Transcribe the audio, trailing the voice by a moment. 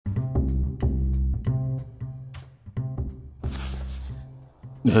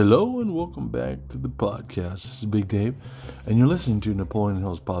Hello and welcome back to the podcast. This is Big Dave, and you're listening to Napoleon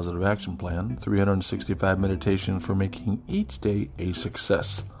Hill's Positive Action Plan, 365 meditation for making each day a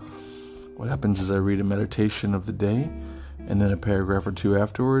success. What happens is I read a meditation of the day, and then a paragraph or two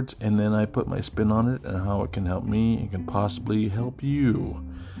afterwards, and then I put my spin on it and how it can help me and can possibly help you.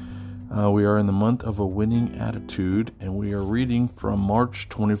 We are in the month of a winning attitude, and we are reading from March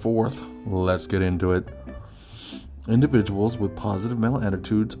 24th. Let's get into it. Individuals with positive mental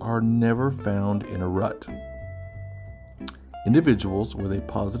attitudes are never found in a rut. Individuals with a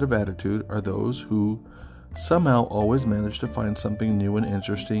positive attitude are those who somehow always manage to find something new and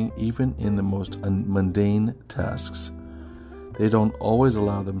interesting even in the most mundane tasks. They don't always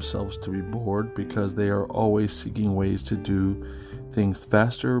allow themselves to be bored because they are always seeking ways to do things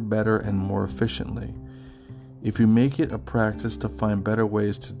faster, better, and more efficiently. If you make it a practice to find better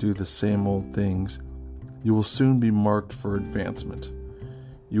ways to do the same old things, you will soon be marked for advancement.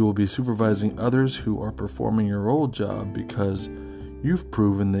 You will be supervising others who are performing your old job because you've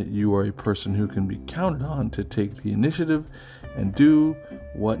proven that you are a person who can be counted on to take the initiative and do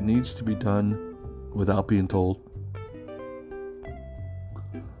what needs to be done without being told.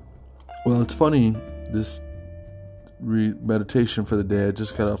 Well, it's funny, this meditation for the day, I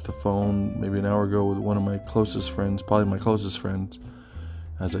just got off the phone maybe an hour ago with one of my closest friends, probably my closest friend,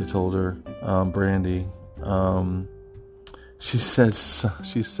 as I told her, Brandy. She says,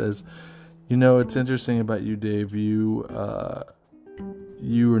 it's interesting about you, Dave. You are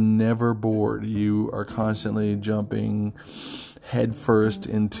never bored. You are constantly jumping headfirst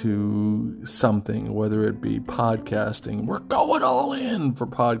into something, whether it be podcasting. We're going all in for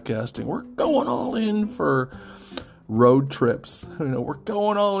podcasting. We're going all in for road trips. We're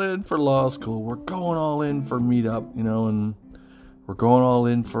going all in for law school. We're going all in for meetup, and we're going all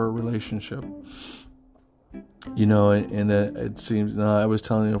in for a relationship. It seems, I was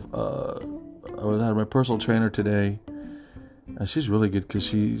telling you, I had my personal trainer today, and she's really good because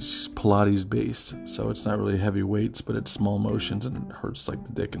she's Pilates based, so it's not really heavy weights, but it's small motions, and it hurts like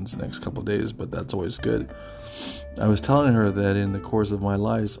the dickens the next couple of days, but that's always good. I was telling her that in the course of my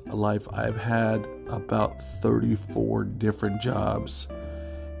life, I've had about 34 different jobs,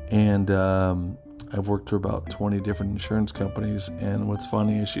 and I've worked for about 20 different insurance companies, and what's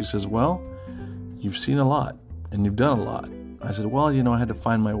funny is she says, well, you've seen a lot. And you've done a lot. I said, well, I had to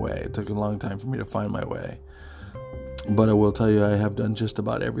find my way. It took a long time for me to find my way. But I will tell you, I have done just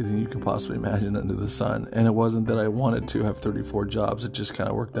about everything you could possibly imagine under the sun. And it wasn't that I wanted to have 34 jobs. It just kind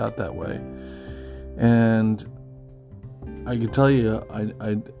of worked out that way. And I can tell you,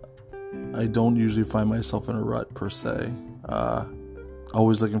 I don't usually find myself in a rut per se.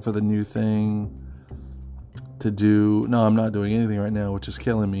 Always looking for the new thing to do. No, I'm not doing anything right now, which is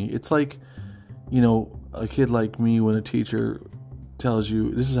killing me. It's like, a kid like me, when a teacher tells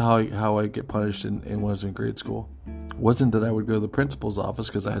you, this is how I get punished when I was in grade school. It wasn't that I would go to the principal's office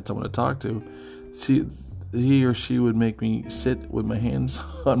because I had someone to talk to. He or she would make me sit with my hands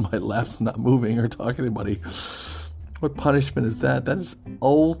on my laps, not moving or talking to anybody. What punishment is that? That is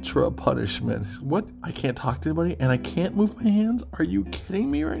ultra punishment. What? I can't talk to anybody and I can't move my hands? Are you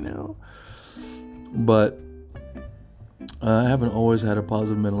kidding me right now? But I haven't always had a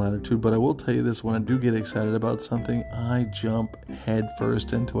positive mental attitude, but I will tell you this, when I do get excited about something, I jump head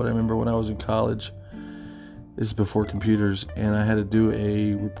first into it. I remember when I was in college, this is before computers, and I had to do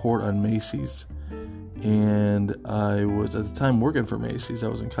a report on Macy's, and I was at the time working for Macy's. I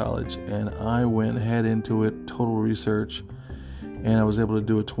was in college, and I went head into it, total research, and I was able to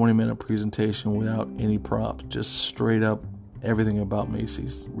do a 20-minute presentation without any props, just straight up everything about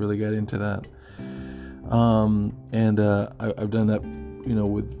Macy's. Really got into that. I've done that,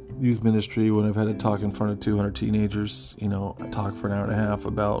 with youth ministry when I've had to talk in front of 200 teenagers. I talked for an hour and a half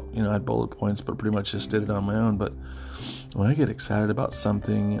about, I had bullet points, but pretty much just did it on my own. But when I get excited about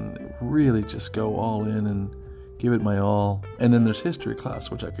something and really just go all in and give it my all, and then there's history class,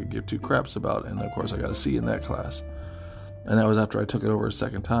 which I could give two craps about, and of course I got a C in that class. And that was after I took it over a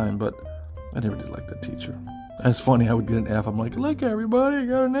second time, but I never did like that teacher. That's funny, I would get an F. I'm like, look, everybody, I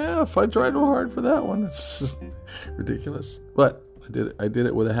got an F. I tried real hard for that one. It's ridiculous. But I did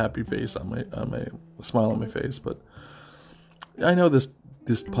it with a happy face on my smile on my face. But I know this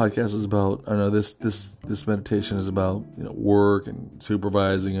podcast is about, this meditation is about, work and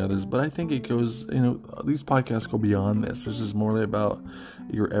supervising others. But I think it goes, these podcasts go beyond this. This is more about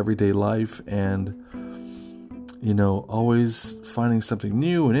your everyday life and, always finding something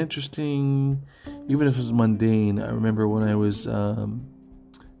new and interesting, even if it's mundane. I remember when I was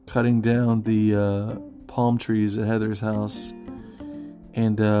cutting down the palm trees at Heather's house,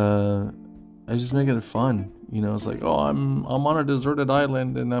 and I was just making it fun. It's like, oh, I'm on a deserted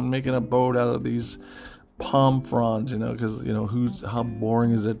island and I'm making a boat out of these palm fronds, because how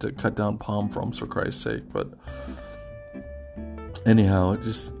boring is it to cut down palm fronds, for Christ's sake. But anyhow,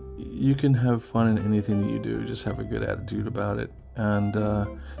 you can have fun in anything that you do. Just have a good attitude about it. And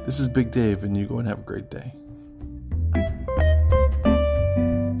this is Big Dave, and you go and have a great day.